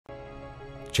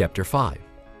Chapter 5.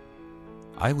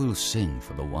 I will sing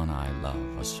for the one I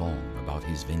love a song about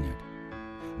his vineyard.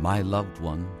 My loved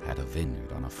one had a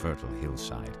vineyard on a fertile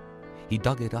hillside. He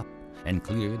dug it up and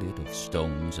cleared it of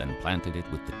stones and planted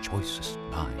it with the choicest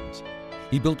vines.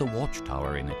 He built a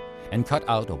watchtower in it and cut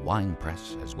out a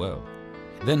winepress as well.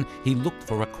 Then he looked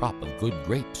for a crop of good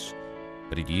grapes,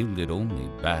 but it yielded only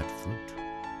bad fruit.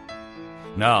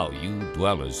 Now you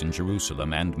dwellers in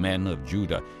Jerusalem and men of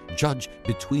Judah, judge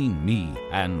between me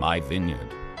and my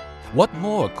vineyard. What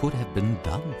more could have been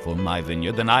done for my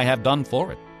vineyard than I have done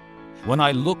for it? When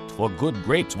I looked for good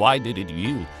grapes, why did it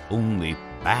yield only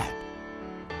bad?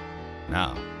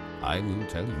 Now I will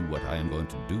tell you what I am going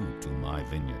to do to my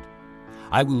vineyard.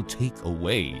 I will take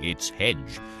away its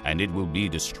hedge, and it will be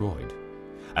destroyed.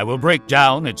 I will break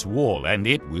down its wall, and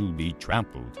it will be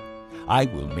trampled. I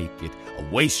will make it a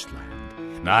wasteland,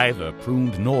 neither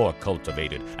pruned nor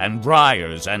cultivated, and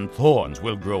briars and thorns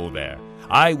will grow there.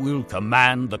 I will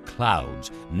command the clouds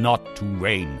not to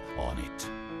rain on it.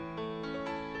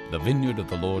 The vineyard of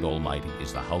the Lord Almighty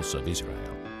is the house of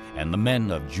Israel, and the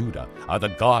men of Judah are the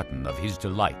garden of his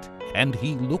delight. And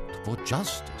he looked for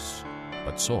justice,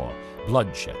 but saw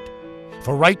bloodshed,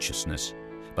 for righteousness,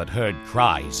 but heard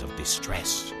cries of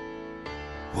distress.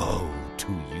 Woe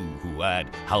to you who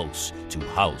add house to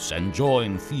house and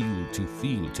join field to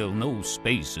field till no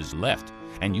space is left,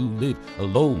 and you live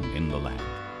alone in the land.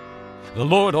 The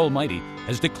Lord Almighty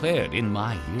has declared in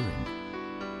my hearing.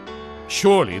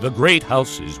 Surely the great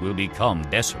houses will become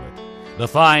desolate, the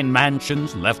fine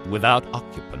mansions left without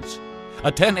occupants.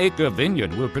 A 10-acre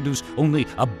vineyard will produce only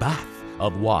a bath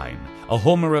of wine, a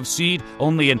homer of seed,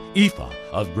 only an ephah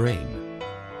of grain.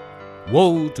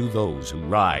 Woe to those who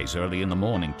rise early in the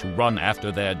morning to run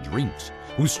after their drinks,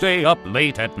 who stay up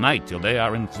late at night till they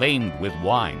are inflamed with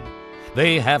wine.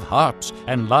 They have harps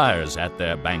and lyres at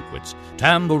their banquets,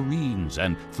 tambourines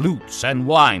and flutes and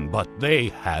wine, but they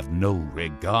have no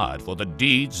regard for the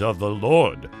deeds of the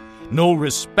Lord, no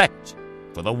respect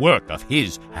for the work of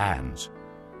his hands.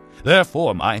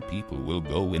 Therefore my people will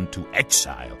go into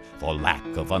exile for lack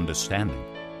of understanding.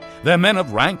 Their men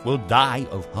of rank will die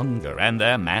of hunger, and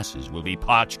their masses will be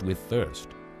parched with thirst.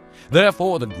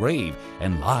 Therefore the grave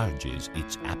enlarges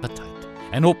its appetite,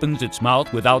 and opens its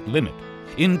mouth without limit.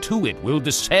 Into it will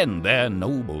descend their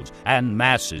nobles and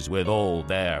masses with all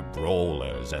their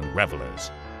brawlers and revelers.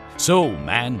 So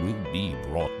man will be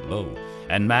brought low,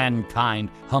 and mankind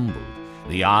humbled,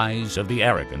 the eyes of the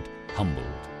arrogant humbled.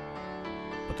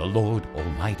 But the Lord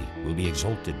Almighty will be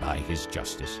exalted by his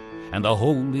justice, and the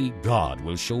holy God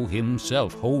will show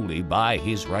himself holy by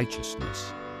his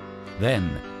righteousness.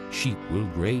 Then sheep will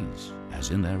graze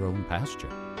as in their own pasture.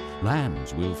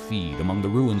 Lambs will feed among the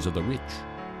ruins of the rich.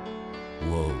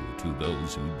 Woe to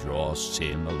those who draw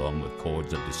sin along with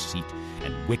cords of deceit,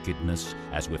 and wickedness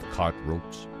as with cart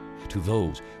ropes. To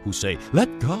those who say,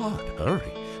 "Let God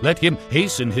hurry, let him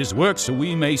hasten his work so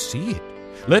we may see it.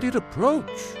 Let it approach.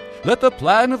 Let the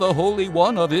plan of the Holy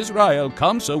One of Israel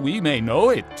come so we may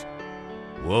know it."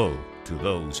 Woe to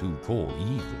those who call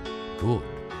evil good,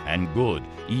 and good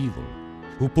evil,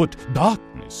 who put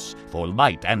darkness for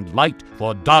light, and light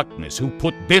for darkness, who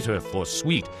put bitter for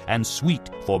sweet, and sweet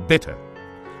for bitter.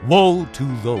 Woe to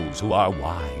those who are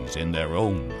wise in their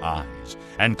own eyes,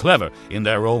 and clever in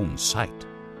their own sight.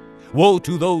 Woe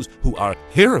to those who are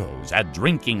heroes at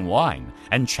drinking wine,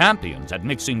 and champions at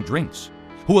mixing drinks,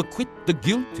 who acquit the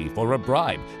guilty for a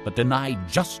bribe, but deny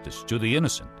justice to the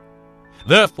innocent.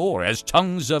 Therefore, as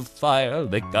tongues of fire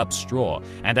lick up straw,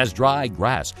 and as dry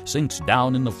grass sinks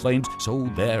down in the flames, so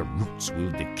their roots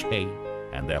will decay,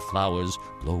 and their flowers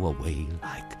blow away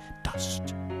like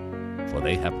dust. For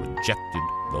they have rejected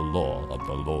the law of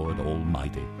the Lord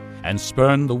Almighty, and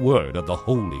spurned the word of the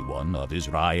Holy One of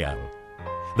Israel.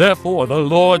 Therefore the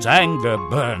Lord's anger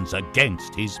burns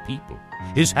against his people.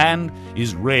 His hand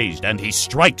is raised, and he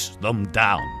strikes them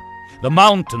down. The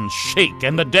mountains shake,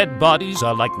 and the dead bodies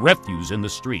are like refuse in the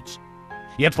streets.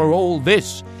 Yet for all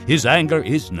this, his anger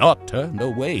is not turned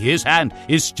away. His hand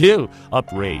is still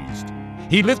upraised.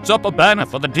 He lifts up a banner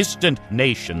for the distant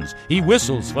nations. He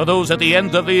whistles for those at the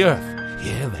ends of the earth.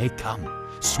 Here they come,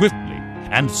 swiftly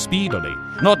and speedily.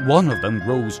 Not one of them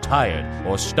grows tired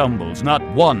or stumbles. Not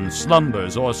one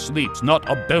slumbers or sleeps. Not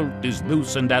a belt is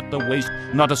loosened at the waist.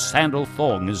 Not a sandal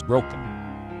thong is broken.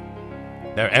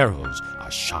 Their arrows are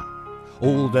sharp.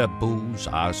 All their bows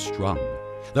are strung.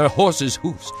 Their horses'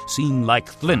 hoofs seem like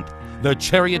flint. Their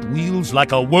chariot wheels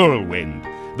like a whirlwind.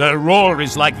 Their roar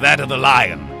is like that of the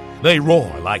lion. They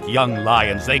roar like young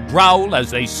lions. They growl as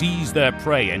they seize their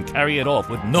prey and carry it off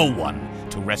with no one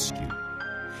to rescue.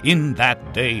 In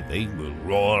that day they will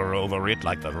roar over it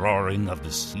like the roaring of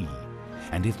the sea.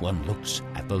 And if one looks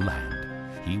at the land,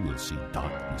 he will see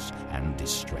darkness and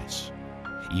distress.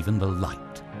 Even the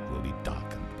light will be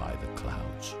darkened by the